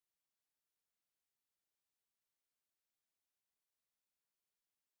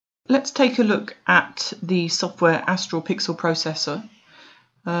let's take a look at the software Astro Pixel Processor.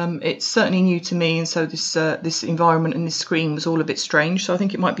 It's certainly new to me, and so this environment and this screen was all a bit strange, so I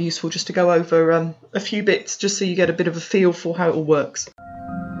think it might be useful just to go over a few bits just so you get a bit of a feel for how it all works.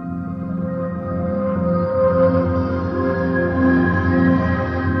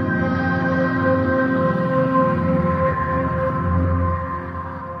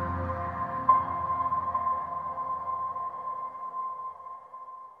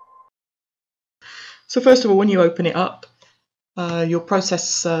 So first of all, when you open it up, your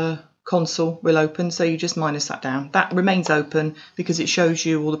process console will open, so you just minus that down. That remains open because it shows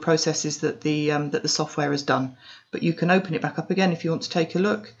you all the processes that the software has done. But you can open it back up again if you want to take a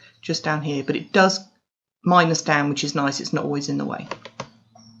look, just down here. But it does minus down, which is nice. It's not always in the way.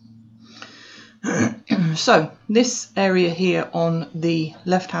 So this area here on the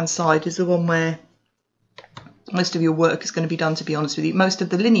left-hand side is the one where most of your work is going to be done, to be honest with you. Most of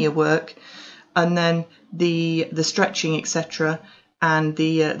the linear work, and then the stretching, etc., and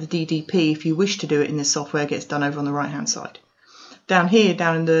the DDP, if you wish to do it in this software, gets done over on the right hand side. Down here,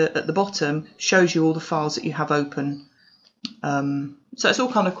 at the bottom, shows you all the files that you have open. So it's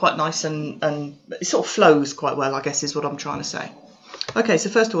all kind of quite nice, and it sort of flows quite well, I guess is what I'm trying to say. Okay, so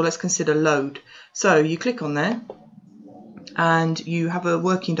first of all, let's consider load. So you click on there, and you have a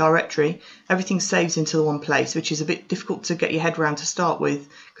working directory. Everything saves into the one place, which is a bit difficult to get your head around to start with,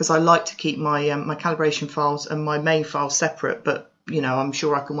 because I like to keep my my calibration files and my main files separate, but you know, I'm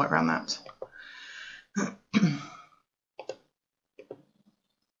sure I can work around that.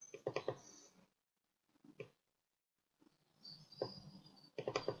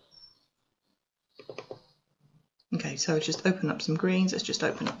 Okay, so just open up some greens. Let's just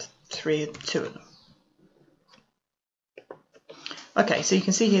open up two of them. Okay, so you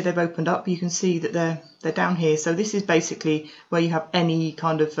can see here they've opened up. You can see that they're down here. So this is basically where you have any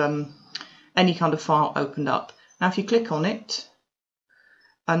kind of file opened up. Now, if you click on it,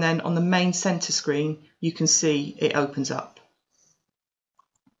 and then on the main center screen, you can see it opens up.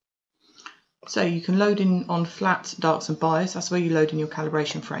 So you can load in on flat, darks, and bias. That's where you load in your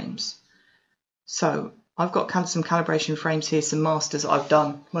calibration frames. So I've got some calibration frames here, some masters I've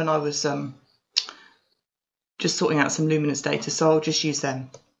done when I was just sorting out some luminance data, so I'll just use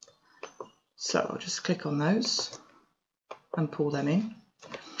them. So I'll just click on those and pull them in.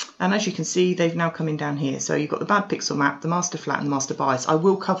 And as you can see, they've now come in down here. So you've got the bad pixel map, the master flat, and the master bias. I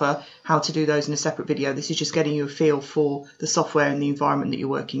will cover how to do those in a separate video. This is just getting you a feel for the software and the environment that you're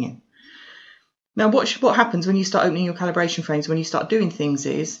working in. Now, what happens when you start opening your calibration frames, when you start doing things,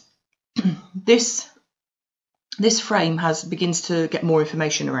 is this frame begins to get more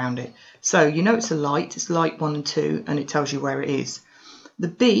information around it. So you know it's it's light 1 and 2, and it tells you where it is. The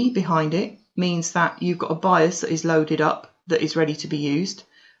B behind it means that you've got a bias that is loaded up, that is ready to be used.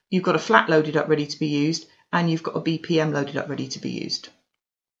 You've got a flat loaded up, ready to be used, and you've got a BPM loaded up, ready to be used.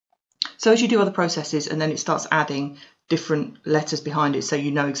 So as you do other processes, and then it starts adding different letters behind it, so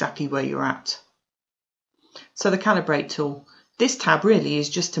you know exactly where you're at. So the Calibrate tool. This tab really is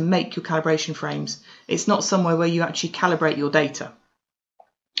just to make your calibration frames. It's not somewhere where you actually calibrate your data.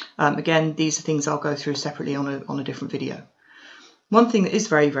 Again, these are things I'll go through separately on a different video. One thing that is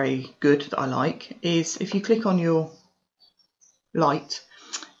very, very good that I like is if you click on your light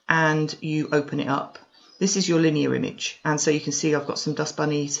and you open it up, this is your linear image. And so you can see I've got some dust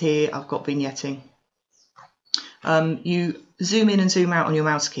bunnies here, I've got vignetting. You zoom in and zoom out on your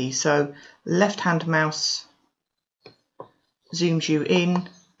mouse key. So left-hand mouse zooms you in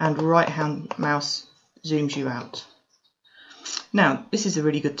and right-hand mouse zooms you out. Now, this is a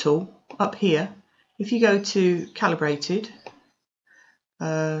really good tool. Up here, if you go to Calibrated,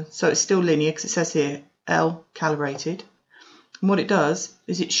 so it's still linear because it says here L Calibrated. And what it does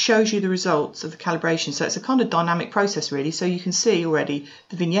is it shows you the results of the calibration. So it's a kind of dynamic process really. So you can see already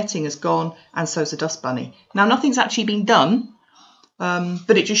the vignetting has gone, and so has the dust bunny. Now, nothing's actually been done,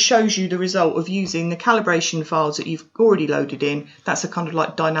 but it just shows you the result of using the calibration files that you've already loaded in. That's a kind of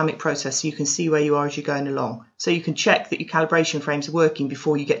like dynamic process, so you can see where you are as you're going along. So you can check that your calibration frames are working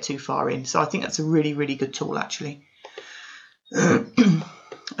before you get too far in. So I think that's a really, really good tool actually.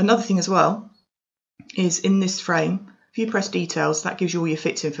 Another thing as well is in this frame, if you press details, that gives you all your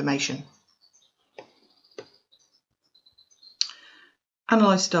fits information.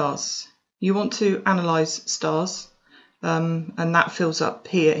 Analyze stars. You want to analyze stars. And that fills up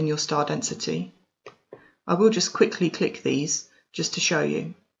here in your star density. I will just quickly click these just to show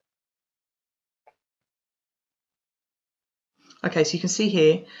you. Okay, so you can see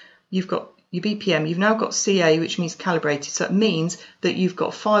here you've got your BPM, you've now got CA, which means calibrated, so it means that you've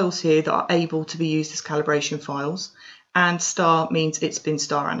got files here that are able to be used as calibration files, and star means it's been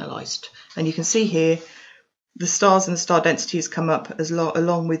star analysed. And you can see here the stars and the star densities come up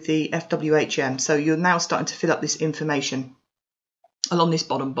along with the FWHM. So you're now starting to fill up this information along this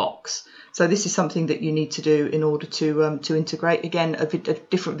bottom box. So this is something that you need to do in order to integrate. Again, a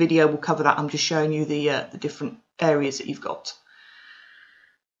different video will cover that. I'm just showing you the different areas that you've got.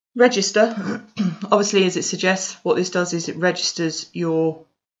 Register, obviously, as it suggests, what this does is it registers your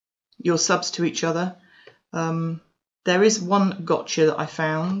subs to each other. There is one gotcha that I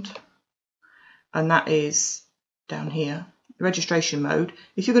found, and that is down here, registration mode.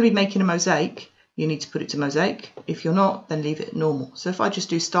 If you're going to be making a mosaic, you need to put it to mosaic. If you're not, then leave it at normal. So if I just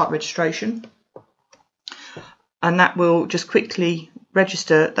do start registration, and that will just quickly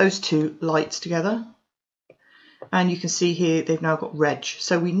register those two lights together. And you can see here they've now got reg.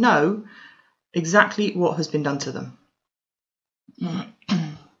 So we know exactly what has been done to them.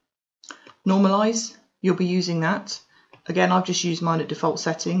 Normalise, you'll be using that. Again, I've just used mine at default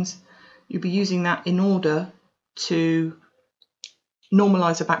settings. You'll be using that in order to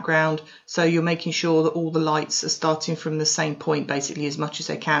normalise a background, so you're making sure that all the lights are starting from the same point basically as much as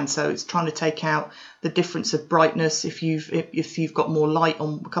they can. So it's trying to take out the difference of brightness if you've got more light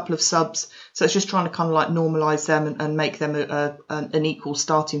on a couple of subs. So it's just trying to kind of like normalise them and make them an equal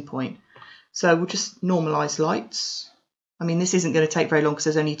starting point. So we'll just normalise lights. I mean, this isn't going to take very long because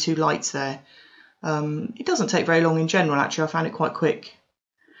there's only two lights there. It doesn't take very long in general, actually. I found it quite quick.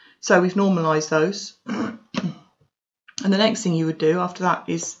 So we've normalised those. And the next thing you would do after that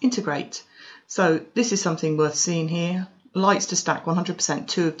is integrate. So this is something worth seeing here. Lights to stack 100%,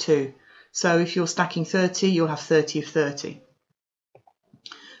 2 of 2. So if you're stacking 30, you'll have 30 of 30.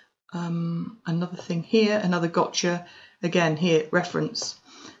 Another thing here, another gotcha. Again here, reference.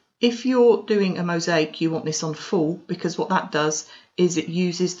 If you're doing a mosaic, you want this on full, because what that does is it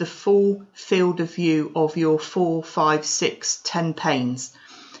uses the full field of view of your 4, 5, 6, 10 panes.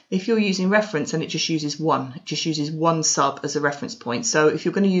 If you're using reference, and it just uses one sub as a reference point. So if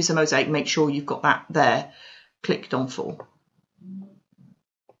you're going to use a mosaic, make sure you've got that there clicked on full.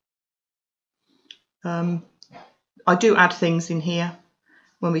 I do add things in here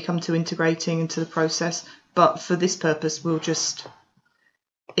when we come to integrating into the process, but for this purpose, we'll just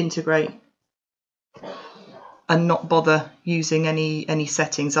integrate and not bother using any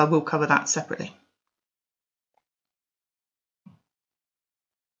settings. I will cover that separately.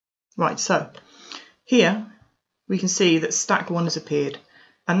 Right, so here we can see that stack 1 has appeared,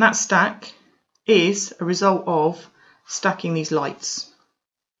 and that stack is a result of stacking these lights.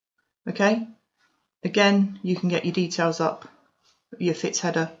 Okay, again, you can get your details up, your fits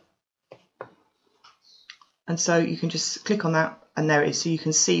header, and so you can just click on that and there it is, so you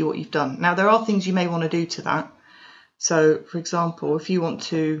can see what you've done. Now there are things you may want to do to that. So for example, if you want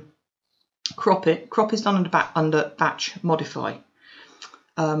to crop it, crop is done under batch modify.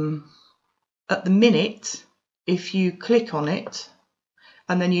 At the minute, if you click on it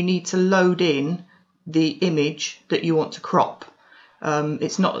and then you need to load in the image that you want to crop,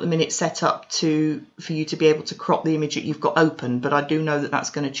 it's not at the minute set up for you to be able to crop the image that you've got open, but I do know that that's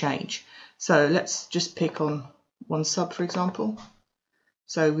going to change. So let's just pick on one sub, for example.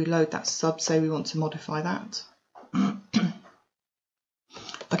 So we load that sub, say we want to modify that.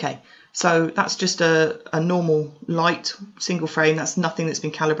 Okay, so that's just a normal light single frame. That's nothing that's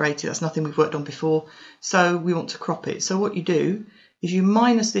been calibrated. That's nothing we've worked on before. So we want to crop it. So what you do is you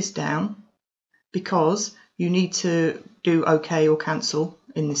minus this down, because you need to do OK or cancel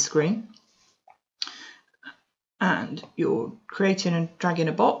in this screen. And you're creating and dragging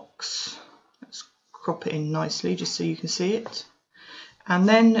a box. Let's crop it in nicely just so you can see it. And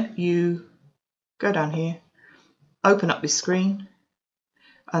then you go down here, open up this screen,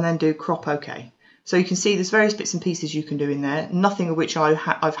 and then do crop OK. So you can see there's various bits and pieces you can do in there, nothing of which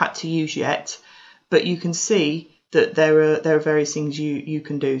I've had to use yet, but you can see that there are various things you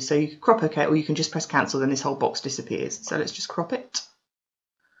can do. So you can crop OK, or you can just press cancel, then this whole box disappears. So let's just crop it.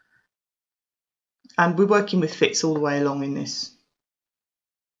 And we're working with fits all the way along in this.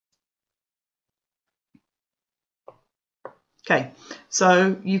 Okay,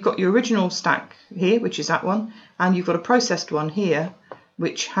 so you've got your original stack here, which is that one, and you've got a processed one here,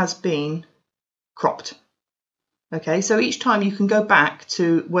 which has been cropped. Okay, so each time you can go back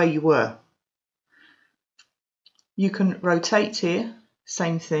to where you were. You can rotate here,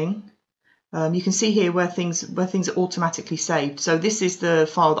 same thing. You can see here where things are automatically saved. So this is the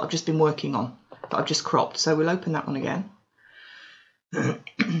file that I've just been working on, that I've just cropped. So we'll open that one again.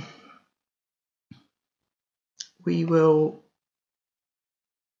 We will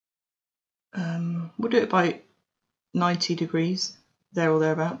we'll do it by 90 degrees, there or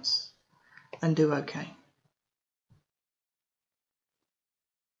thereabouts, and do OK.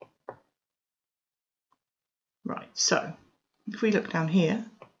 Right, so if we look down here,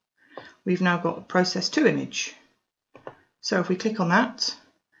 we've now got a process 2 image. So if we click on that,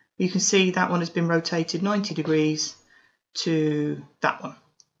 you can see that one has been rotated 90 degrees to that one.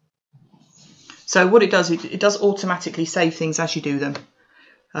 So what it does, it does automatically save things as you do them,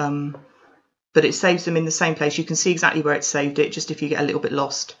 but it saves them in the same place. You can see exactly where it saved it, just if you get a little bit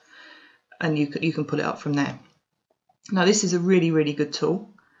lost, and you can pull it up from there. Now this is a really good tool,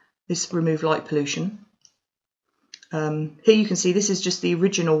 this remove light pollution. Here you can see this is just the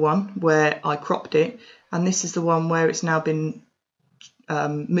original one where I cropped it, and this is the one where it's now been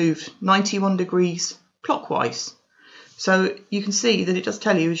moved 91 degrees clockwise. So you can see that it does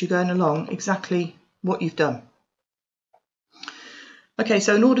tell you as you're going along exactly what you've done. Okay,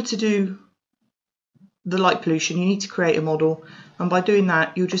 so in order to do the light pollution, you need to create a model, and by doing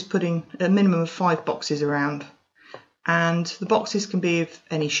that you're just putting a minimum of 5 boxes around, and the boxes can be of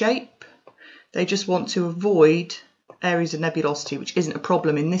any shape. They just want to avoid areas of nebulosity, which isn't a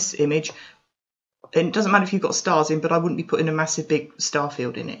problem in this image. And it doesn't matter if you've got stars in, but I wouldn't be putting a massive big star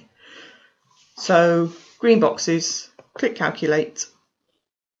field in it. So green boxes, click calculate.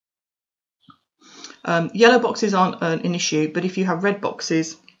 Yellow boxes aren't an issue, but if you have red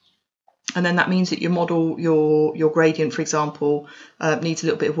boxes, and then that means that your model, your gradient, for example, needs a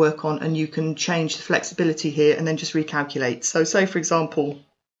little bit of work on, and you can change the flexibility here and then just recalculate. So say, for example,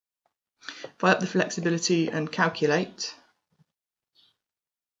 if I up the flexibility and calculate,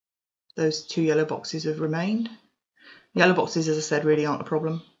 those 2 yellow boxes have remained. Yellow boxes, as I said, really aren't a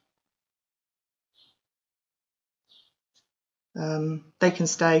problem. They can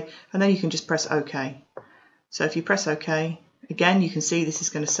stay, and then you can just press OK. So if you press OK, again, you can see this is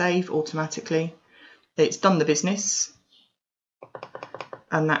going to save automatically. It's done the business,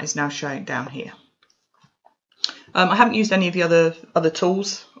 and that is now showing down here. I haven't used any of the other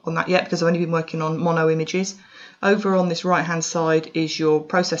tools on that yet because I've only been working on mono images. Over on this right hand side is your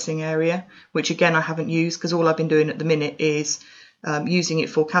processing area, which again I haven't used because all I've been doing at the minute is using it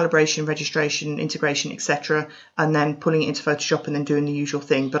for calibration, registration, integration, etc., and then pulling it into Photoshop and then doing the usual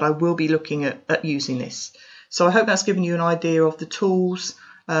thing. But I will be looking at using this. So I hope that's given you an idea of the tools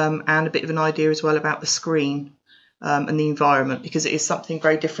and a bit of an idea as well about the screen and the environment, because it is something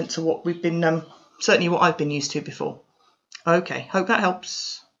very different to what we've been, certainly what I've been used to before. Okay, hope that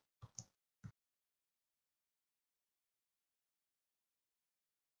helps.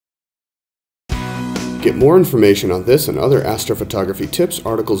 Get more information on this and other astrophotography tips,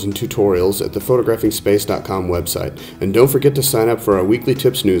 articles, and tutorials at the PhotographingSpace.com website. And don't forget to sign up for our weekly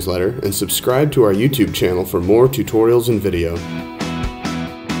tips newsletter and subscribe to our YouTube channel for more tutorials and video.